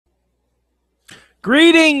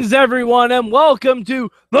Greetings, everyone, and welcome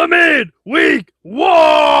to the Midweek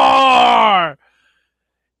War!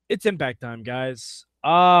 It's Impact time, guys.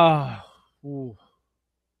 I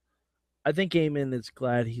think Eamon is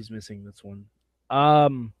glad he's missing this one.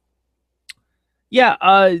 Um,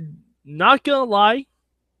 yeah, not gonna lie,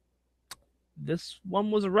 this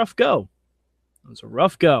one was a rough go. It was a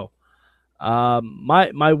rough go.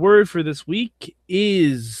 My word for this week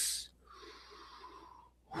is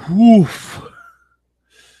woof.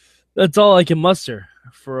 That's all I can muster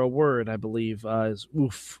for a word, I believe, is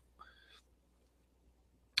oof.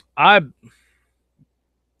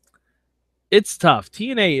 It's tough.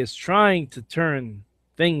 TNA is trying to turn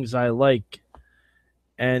things I like,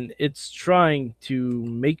 and it's trying to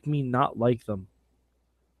make me not like them.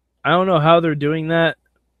 I don't know how they're doing that,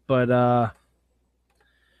 but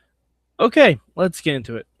okay, let's get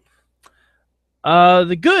into it.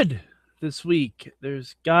 The good this week.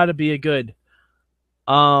 There's got to be a good.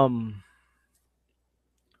 Um,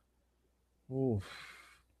 oof.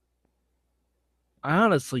 I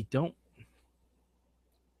honestly don't.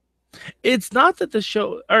 It's not that the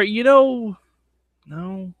show, or no,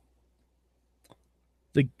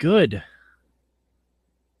 the good.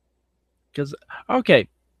 Because okay,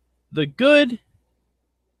 the good,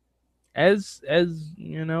 as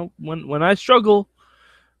you know, when I struggle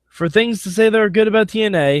for things to say that are good about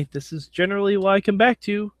TNA, this is generally what I come back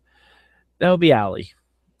to. That would be Allie.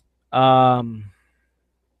 Yeah,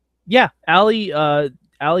 Allie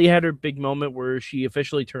had her big moment where she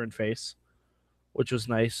officially turned face, which was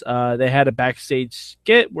nice. They had a backstage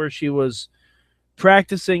skit where she was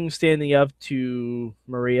practicing standing up to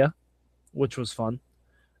Maria, which was fun.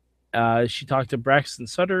 She talked to Braxton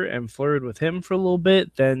Sutter and flirted with him for a little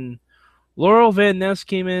bit. Then Laurel Van Ness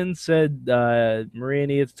came in, said Maria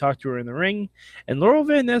needed to talk to her in the ring, and Laurel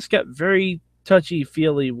Van Ness got very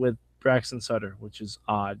touchy-feely with Braxton Sutter, which is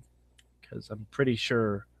odd because I'm pretty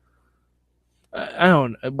sure. I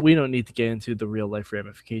don't. We don't need to get into the real life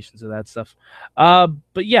ramifications of that stuff.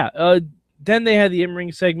 But yeah. Then they had the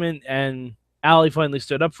in-ring segment, and Allie finally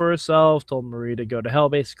stood up for herself, told Maria to go to hell,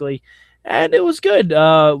 basically, and it was good.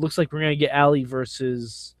 Looks like we're gonna get Allie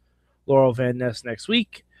versus Laurel Van Ness next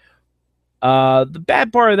week. The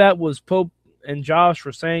bad part of that was Pope and Josh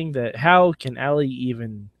were saying that how can Allie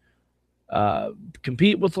even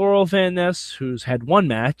compete with Laurel Van Ness, who's had one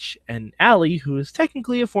match, and Allie, who is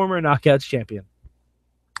technically a former Knockouts champion.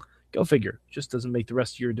 Go figure. Just doesn't make the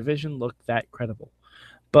rest of your division look that credible.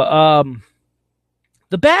 But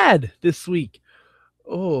the bad this week.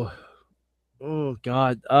 Oh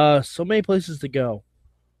God. So many places to go.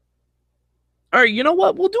 All right, you know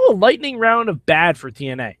what? We'll do a lightning round of bad for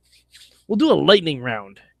TNA. We'll do a lightning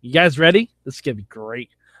round. You guys ready? This is gonna be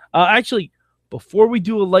great. Actually, before we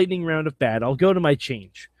do a lightning round of bad, I'll go to my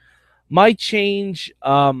change. My change,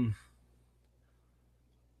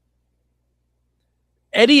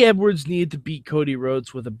 Eddie Edwards needed to beat Cody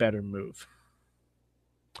Rhodes with a better move.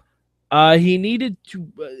 He needed to.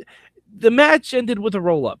 The match ended with a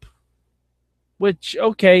roll up, which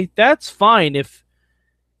okay, that's fine if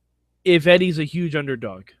Eddie's a huge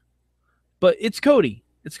underdog, but it's Cody.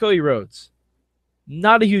 It's Cody Rhodes.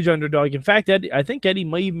 Not a huge underdog. In fact, I think Eddie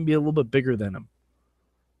might even be a little bit bigger than him.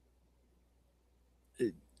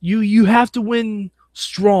 You have to win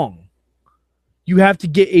strong. You have to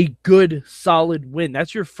get a good, solid win.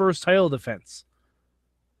 That's your first title defense.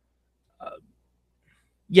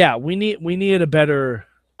 Yeah, we needed a better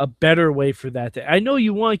way for that. I know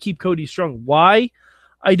you want to keep Cody strong. Why?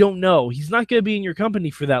 I don't know. He's not going to be in your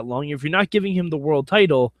company for that long. If you're not giving him the world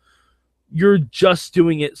title, you're just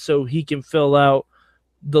doing it so he can fill out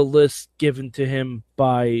the list given to him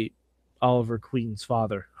by Oliver Queen's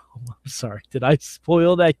father. I'm sorry. Did I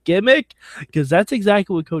spoil that gimmick? Because that's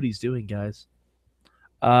exactly what Cody's doing, guys.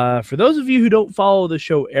 For those of you who don't follow the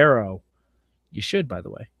show Arrow, you should, by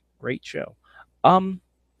the way. Great show.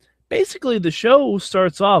 Basically, the show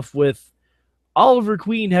starts off with Oliver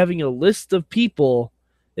Queen having a list of people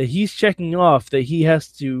that he's checking off that he has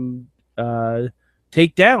to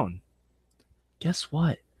take down. Guess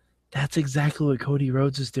what? That's exactly what Cody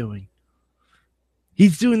Rhodes is doing.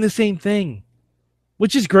 He's doing the same thing,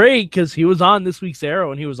 which is great because he was on this week's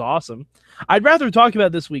Arrow and he was awesome. I'd rather talk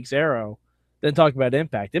about this week's Arrow than talk about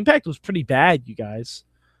Impact. Impact was pretty bad, you guys.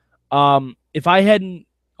 If I hadn't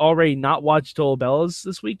already not watched Total Bellas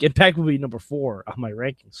this week, Impact would be number 4 on my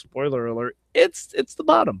rankings. Spoiler alert, it's the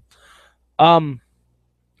bottom. But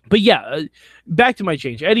yeah, back to my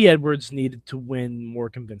change. Eddie Edwards needed to win more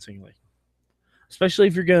convincingly, especially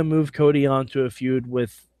if you're going to move Cody onto a feud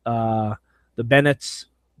with the Bennetts,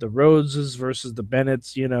 the Rhodeses versus the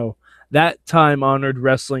Bennetts. You know, that time-honored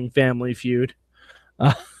wrestling family feud.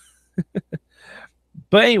 Uh,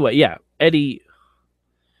 but anyway, yeah, Eddie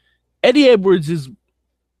Edwards is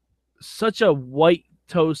such a white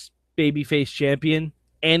toast babyface champion.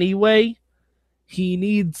 Anyway, he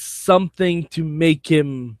needs something to make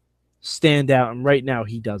him stand out, and right now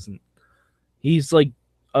he doesn't. He's like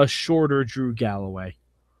a shorter Drew Galloway.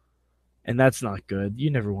 And that's not good.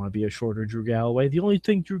 You never want to be a shorter Drew Galloway. The only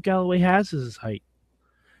thing Drew Galloway has is his height.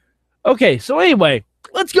 Okay, so anyway,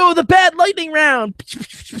 let's go with the bad lightning round.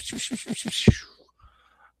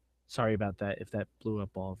 Sorry about that if that blew up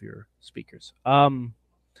all of your speakers.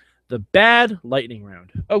 The bad lightning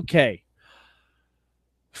round. Okay.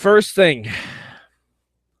 First thing,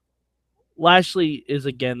 Lashley is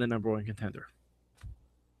again the number one contender.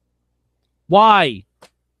 Why?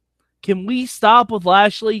 Can we stop with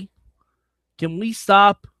Lashley? Can we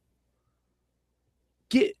stop?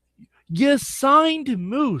 You signed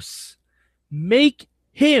Moose. Make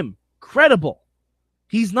him credible.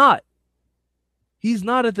 He's not. He's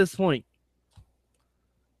not at this point.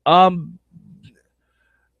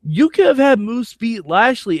 You could have had Moose beat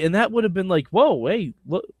Lashley, and that would have been like, whoa, hey,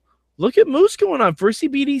 look at Moose going on. First he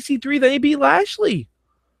beat EC3, then he beat Lashley.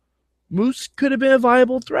 Moose could have been a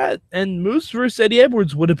viable threat, and Moose versus Eddie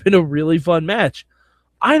Edwards would have been a really fun match.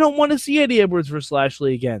 I don't want to see Eddie Edwards versus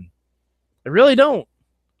Lashley again. I really don't.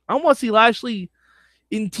 I don't want to see Lashley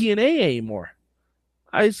in TNA anymore.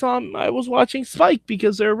 I was watching Spike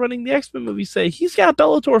because they're running the X-Men movie. Say he's got a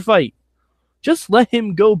Bellator fight. Just let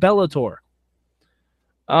him go Bellator.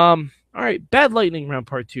 All right, bad lightning round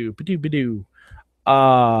part 2. Badoo.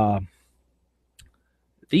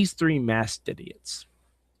 These 3 masked idiots.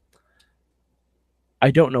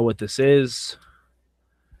 I don't know what this is.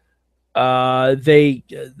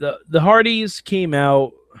 The Hardys came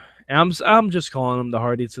out. And I'm just calling them the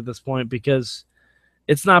Hardys at this point because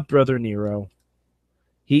it's not Brother Nero.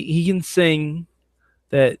 He can sing.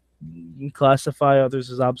 That you can classify others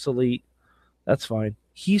as obsolete. That's fine.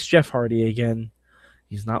 He's Jeff Hardy again.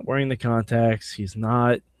 He's not wearing the contacts. He's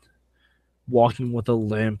not walking with a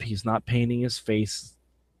limp. He's not painting his face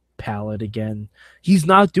pallid again. He's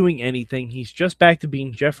not doing anything. He's just back to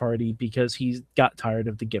being Jeff Hardy because he's got tired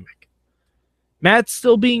of the gimmick. Matt's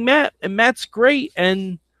still being Matt, and Matt's great.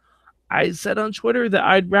 And I said on Twitter that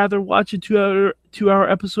I'd rather watch a 2-hour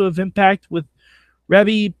episode of Impact with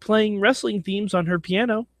Rebby playing wrestling themes on her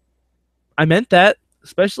piano. I meant that,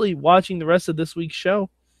 especially watching the rest of this week's show.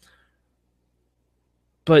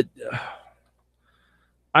 But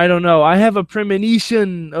I don't know. I have a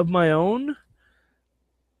premonition of my own.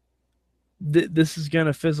 This is going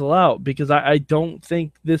to fizzle out because I don't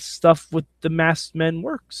think this stuff with the masked men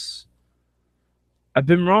works. I've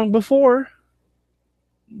been wrong before,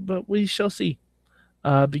 but we shall see.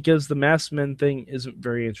 Because the masked men thing isn't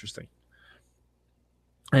very interesting.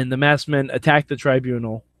 And the masked men attacked the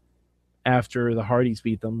Tribunal after the Hardys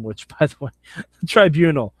beat them, which, by the way, the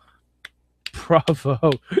Tribunal,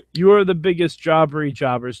 bravo. You are the biggest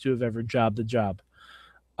jobbers to have ever jobbed the job.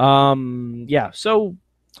 So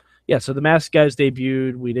the masked guys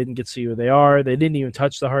debuted. We didn't get to see who they are. They didn't even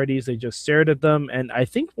touch the Hardys. They just stared at them. And I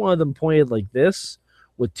think one of them pointed like this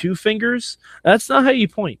with 2 fingers. That's not how you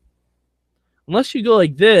point. Unless you go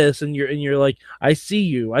like this and you're like, I see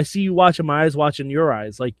you watching my eyes, watching your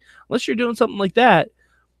eyes. Like, unless you're doing something like that,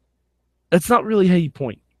 that's not really how you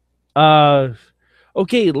point.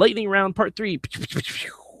 Okay, lightning round part 3.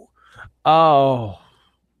 Oh,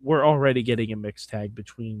 we're already getting a mixed tag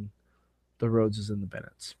between the Rhodeses and the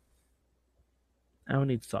Bennetts. I don't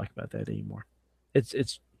need to talk about that anymore.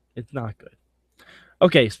 It's not good.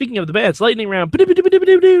 Okay, speaking of the Bennetts, lightning round.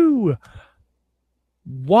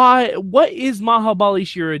 What is Mahabali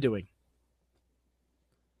Shera doing?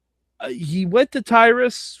 He went to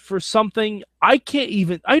Tyrus for something. I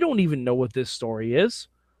don't even know what this story is.